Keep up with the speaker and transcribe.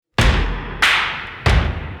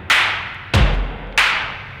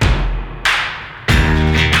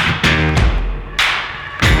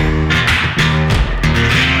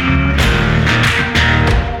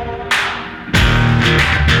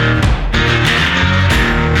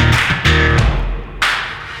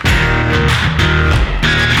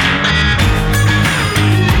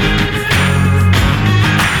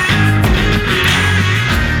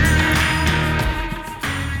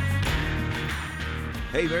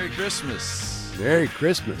Merry Christmas. Merry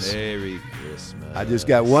Christmas. Merry Christmas. I just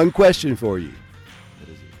got one question for you. What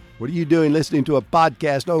is it? What are you doing listening to a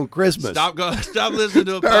podcast on Christmas? Stop listening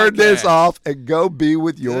to a podcast. Turn this off and go be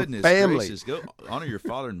with your Goodness family. Gracious. Go honor your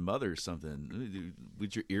father and mother or something.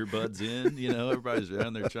 With your earbuds in, everybody's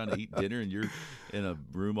around there trying to eat dinner, and you're in a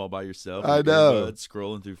room all by yourself. I with know. Earbuds,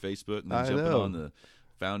 scrolling through Facebook, and then jumping on the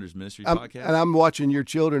Founders Ministry podcast. And I'm watching your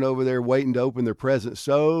children over there waiting to open their presents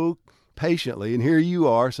so patiently, and here you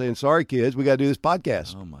are saying, "Sorry, kids, we got to do this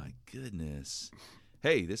podcast." Oh my goodness!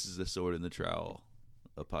 Hey, this is the Sword and The Trowel,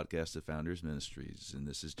 a podcast of Founders Ministries, and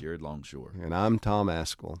this is Jared Longshore, And I'm Tom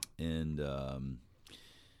Ascol. and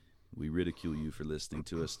we ridicule you for listening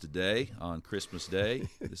to us today on Christmas Day.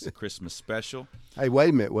 This is a Christmas special. Hey, wait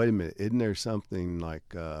a minute. Isn't there something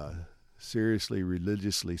like seriously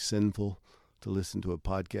religiously sinful to listen to a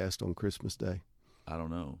podcast on Christmas Day? I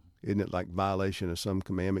don't know. Isn't it like violation of some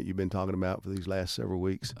commandment you've been talking about for these last several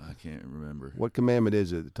weeks? I can't remember. What commandment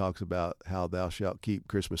is it that talks about how thou shalt keep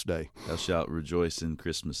Christmas Day? Thou shalt rejoice in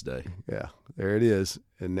Christmas Day. Yeah, there it is.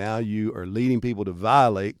 And now you are leading people to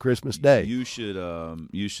violate Christmas Day. You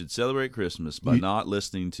should celebrate Christmas by not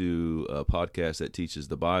listening to a podcast that teaches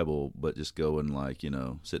the Bible, but just going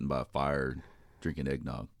sitting by a fire drinking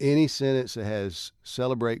eggnog. Any sentence that has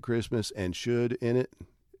celebrate Christmas and should in it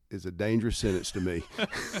is a dangerous sentence to me.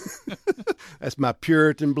 That's my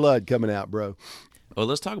Puritan blood coming out, bro. Oh,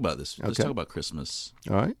 let's talk about this. Let's Okay. talk about Christmas.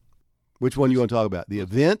 All right. Which one you want to talk about, the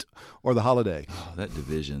event or the holiday? Oh, that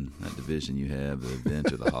division you have, the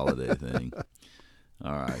event or the holiday thing.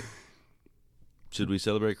 All right. Should we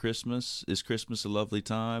celebrate Christmas? Is Christmas a lovely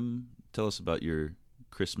time? Tell us about your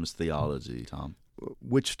Christmas theology, Tom.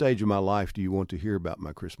 Which stage of my life do you want to hear about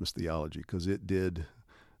my Christmas theology? Because it did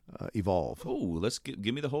evolve. Oh, let's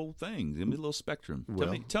give me the whole thing. Give me a little spectrum.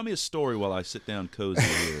 Well- Tell me a story while I sit down cozy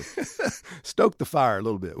here. Stoke the fire a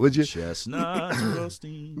little bit, would you? Chestnuts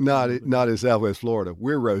roasting. Not in Southwest Florida.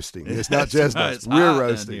 We're roasting. It's not That's right. chestnuts. It's hot We're down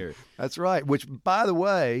roasting. here. That's right. Which, by the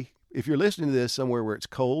way, if you're listening to this somewhere where it's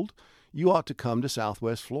cold, you ought to come to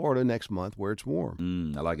Southwest Florida next month where it's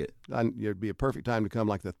warm. I like it. It'd be a perfect time to come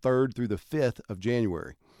like the 3rd through the 5th of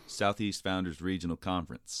January Southeast Founders Regional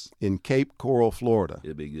Conference. in Cape Coral, Florida.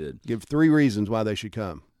 It'll be good. Give 3 reasons why they should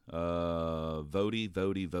come. Votey.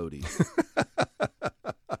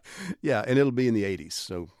 Yeah, and it'll be in the 80s,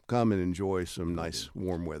 so come and enjoy some nice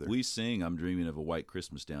warm weather. We sing "I'm Dreaming of a White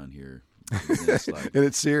Christmas" down here. And it's like And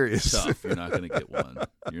it's serious. tough. You're not going to get one.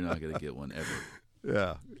 You're not going to get one ever.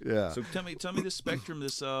 Yeah. So tell me the spectrum.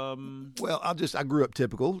 This Well, I grew up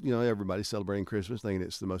typical. Everybody celebrating Christmas, thinking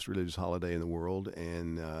it's the most religious holiday in the world.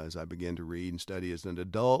 And as I began to read and study as an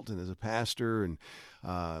adult and as a pastor, and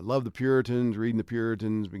love the Puritans, reading the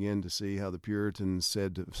Puritans, began to see how the Puritans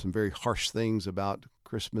said some very harsh things about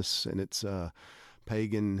Christmas and its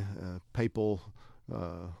pagan, papal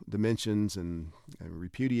dimensions, and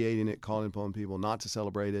repudiating it, calling upon people not to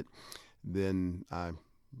celebrate it. Then I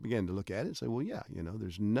began to look at it and say, well, yeah,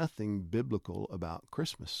 there's nothing biblical about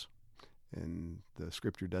Christmas. And the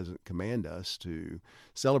scripture doesn't command us to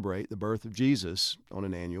celebrate the birth of Jesus on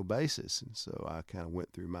an annual basis. And so I kind of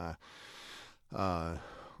went through my,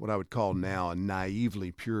 what I would call now a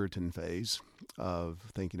naively Puritan phase of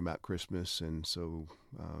thinking about Christmas. And so,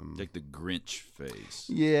 like the Grinch phase.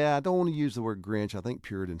 yeah, I don't want to use the word Grinch. I think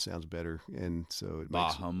Puritan sounds better. And so it Bah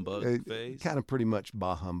makes humbug phase. kind of pretty much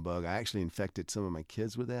bah humbug. I actually infected some of my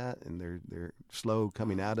kids with that, and they're slow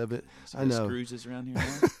coming out of it. I know. Scrooges around here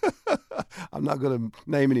now. I'm not going to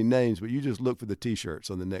name any names, but you just look for the T-shirts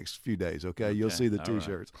on the next few days, okay? You'll see the all right.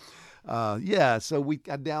 T-shirts. So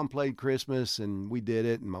I downplayed Christmas, and we did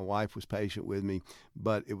it, and my wife was patient with me,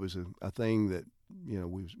 but it was a thing that,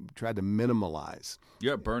 we tried to minimalize.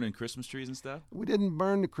 You're up burning Christmas trees and stuff. We didn't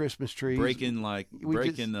burn the Christmas trees. Breaking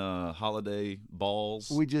holiday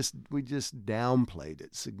balls. We just downplayed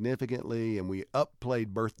it significantly, and we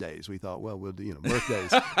upplayed birthdays. We thought, well, we'll do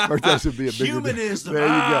birthdays. Birthdays would be a bigger Humanism. deal.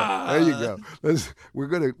 There you go. We're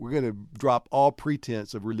gonna drop all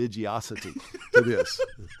pretense of religiosity to this.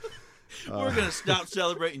 We're going to stop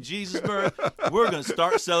celebrating Jesus' birth. We're going to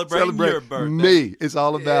start celebrating your birthday. Me. It's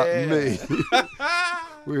all about Yeah. me.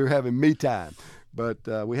 We were having me time.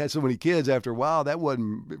 But we had so many kids after a while, that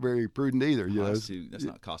wasn't very prudent either. That's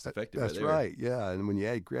not cost effective. That's right. Yeah. And when you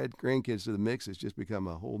add grandkids to the mix, it's just become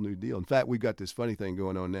a whole new deal. In fact, we've got this funny thing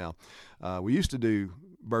going on now. We used to do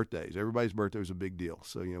birthdays. Everybody's birthday was a big deal.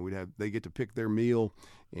 So, they get to pick their meal.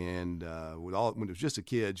 And when it was just the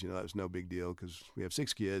kids, that was no big deal because we have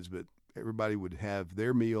 6 kids, but everybody would have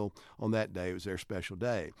their meal on that day. It was their special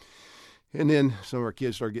day. And then some of our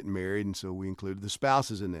kids started getting married, and so we included the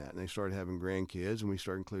spouses in that. And they started having grandkids, and we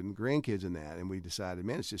started including the grandkids in that. And we decided,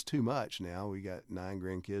 man, it's just too much now. We got 9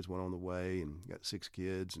 grandkids, 1 on the way, and got 6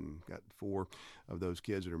 kids, and got 4 of those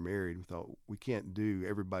kids that are married. We thought, we can't do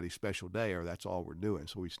everybody's special day, or that's all we're doing.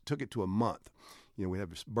 So we took it to a month. We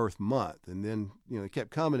have this birth month, and then it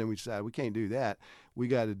kept coming, and we decided we can't do that. We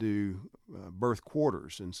got to do birth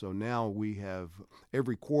quarters, and so now we have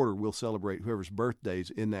every quarter we'll celebrate whoever's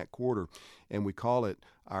birthdays in that quarter, and we call it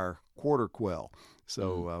our quarter quell.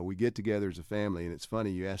 So we get together as a family, and it's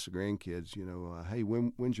funny. You ask the grandkids, hey,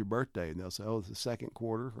 when's your birthday? And they'll say, oh, it's the second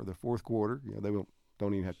quarter or the fourth quarter. They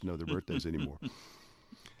don't even have to know their birthdays anymore.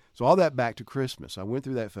 So all that back to Christmas. I went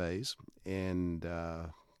through that phase, and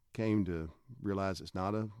came to realize it's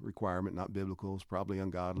not a requirement, not biblical. It's probably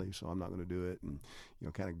ungodly, so I'm not going to do it. And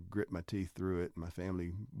kind of grit my teeth through it. My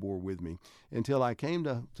family bore with me until I came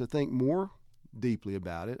to think more deeply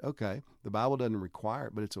about it. Okay, the Bible doesn't require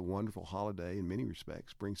it, but it's a wonderful holiday in many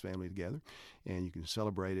respects. Brings family together, and you can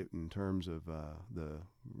celebrate it in terms of the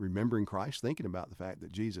remembering Christ, thinking about the fact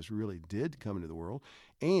that Jesus really did come into the world,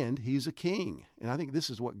 and He's a King. And I think this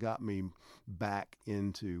is what got me back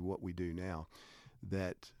into what we do now,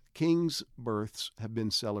 that kings' births have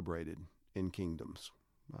been celebrated in kingdoms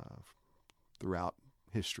throughout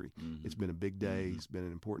history. Mm-hmm. It's been a big day. Mm-hmm. It's been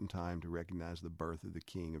an important time to recognize the birth of the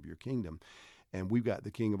king of your kingdom. And we've got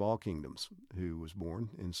the King of all kingdoms who was born.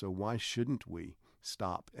 And so why shouldn't we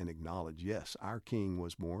stop and acknowledge, yes, our king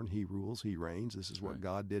was born. He rules. He reigns. This is what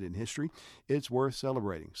God did in history. It's worth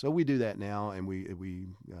celebrating. So we do that now, and we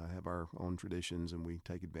have our own traditions, and we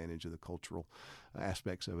take advantage of the cultural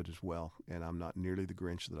aspects of it as well. And I'm not nearly the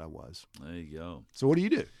Grinch that I was. There you go. So what do you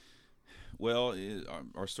do? Well,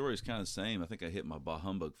 our story is kind of the same. I think I hit my bah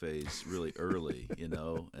humbug phase really early, and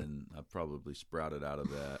I probably sprouted out of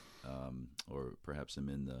that, or perhaps I'm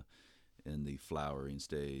in the flowering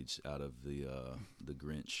stage out of the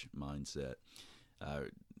Grinch mindset. I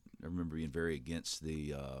remember being very against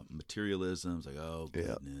the materialism. It's like, oh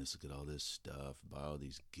goodness, look at all this stuff, buy all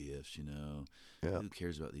these gifts, Who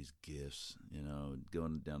cares about these gifts,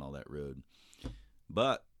 going down all that road.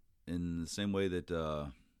 But in the same way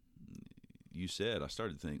that you said, I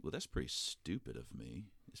started to think, well, that's pretty stupid of me.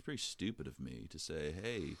 It's pretty stupid of me to say,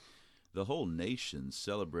 hey, the whole nation's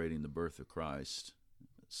celebrating the birth of Christ,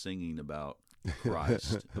 singing about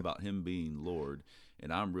Christ, about Him being Lord,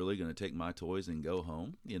 and I'm really going to take my toys and go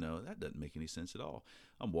home? That doesn't make any sense at all.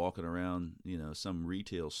 I'm walking around, some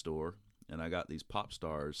retail store, and I got these pop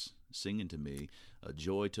stars singing to me, a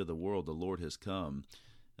joy to the world, the Lord has come.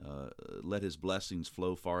 Let His blessings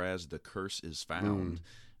flow far as the curse is found.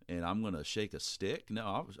 And I'm going to shake a stick?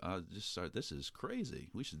 No, I just started, this is crazy.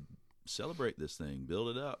 We should celebrate this thing,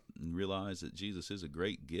 build it up, and realize that Jesus is a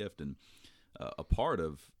great gift. And a part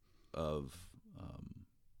of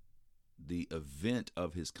the event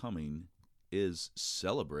of His coming is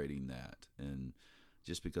celebrating that. And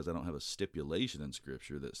just because I don't have a stipulation in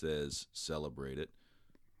Scripture that says celebrate it,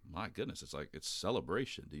 my goodness, it's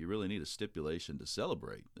celebration. Do you really need a stipulation to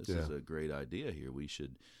celebrate? This is a great idea here. We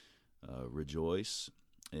should rejoice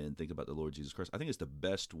and think about the Lord Jesus Christ. I think it's the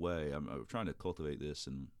best way. I'm trying to cultivate this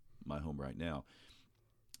in my home right now.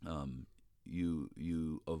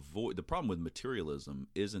 You avoid the problem with materialism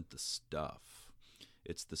isn't the stuff;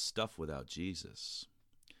 it's the stuff without Jesus.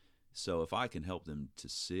 So if I can help them to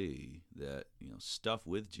see that stuff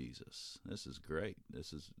with Jesus, this is great.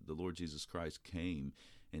 This is the Lord Jesus Christ came,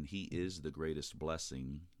 and He is the greatest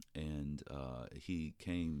blessing, and He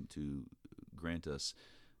came to grant us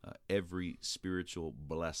every spiritual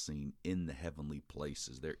blessing in the heavenly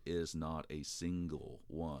places. There is not a single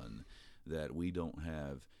one that we don't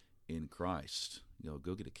have in Christ.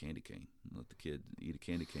 Go get a candy cane. Let the kid eat a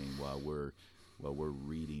candy cane while we're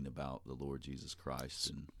reading about the Lord Jesus Christ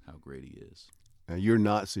and how great He is. Now, you're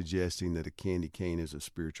not suggesting that a candy cane is a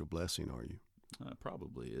spiritual blessing, are you?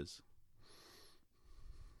 Probably is.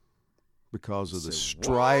 Because of the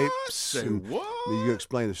stripes. You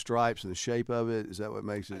explain the stripes and the shape of it. Is that what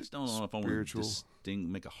makes it spiritual? I just don't know if I want to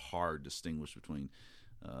make a hard distinguish between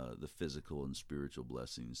the physical and spiritual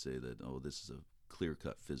blessings. Say that, this is a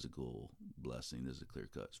clear-cut physical blessing. This is a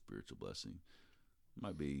clear-cut spiritual blessing.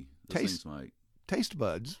 Might be. Taste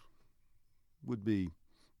buds would be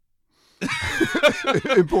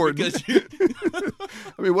important.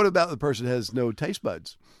 I mean, what about the person who has no taste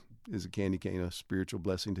buds? Is a candy cane a spiritual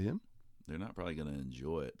blessing to him? They're not probably going to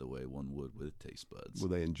enjoy it the way one would with taste buds. Will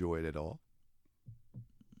they enjoy it at all?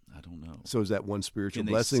 I don't know. So is that one spiritual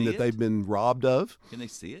blessing that they've been robbed of? Can they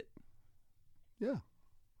see it? Yeah.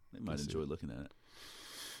 They might enjoy looking at it.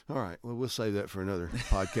 All right. Well, we'll save that for another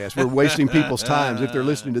podcast. We're wasting people's times if they're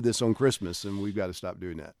listening to this on Christmas, and we've got to stop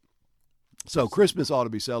doing that. So Christmas ought to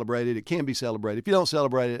be celebrated. It can be celebrated. If you don't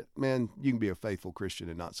celebrate it, man, you can be a faithful Christian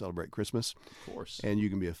and not celebrate Christmas. Of course. And you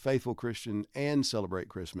can be a faithful Christian and celebrate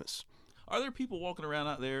Christmas. Are there people walking around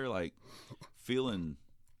out there like feeling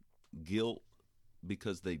guilt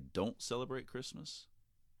because they don't celebrate Christmas?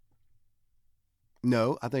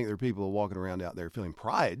 No, I think there are people walking around out there feeling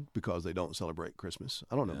pride because they don't celebrate Christmas.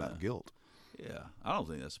 I don't know about guilt. Yeah, I don't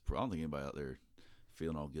think anybody out there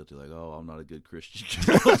feeling all guilty like, oh, I'm not a good Christian.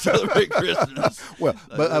 I don't celebrate Christmas. Well,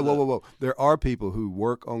 but whoa. There are people who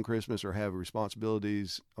work on Christmas or have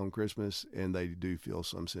responsibilities on Christmas, and they do feel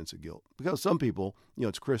some sense of guilt. Because some people,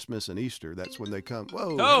 it's Christmas and Easter. That's when they come.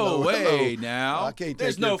 Whoa, hello. Now. I can't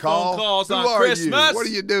There's take your no call. phone calls Who on are Christmas. You? What are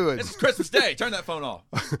you doing? It's Christmas Day. Turn that phone off.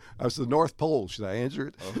 It's the North Pole. Should I answer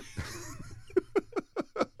it?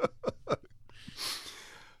 Oh.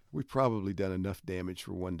 We've probably done enough damage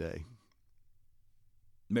for one day.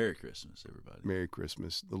 Merry Christmas, everybody. Merry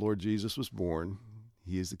Christmas. The Lord Jesus was born.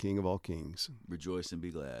 He is the King of all kings. Rejoice and be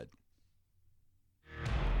glad.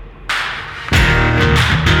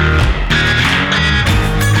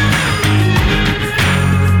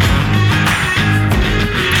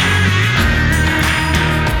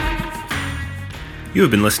 You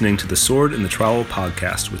have been listening to the Sword and The Trowel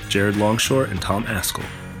podcast with Jared Longshore and Tom Ascol.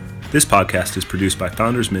 This podcast is produced by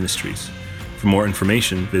Founders Ministries. For more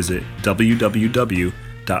information, visit www.founders.org.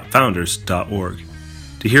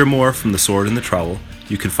 To hear more from the Sword and the Trowel,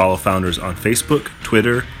 you can follow Founders on Facebook,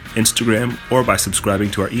 Twitter, Instagram, or by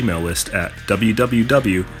subscribing to our email list at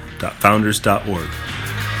www.founders.org.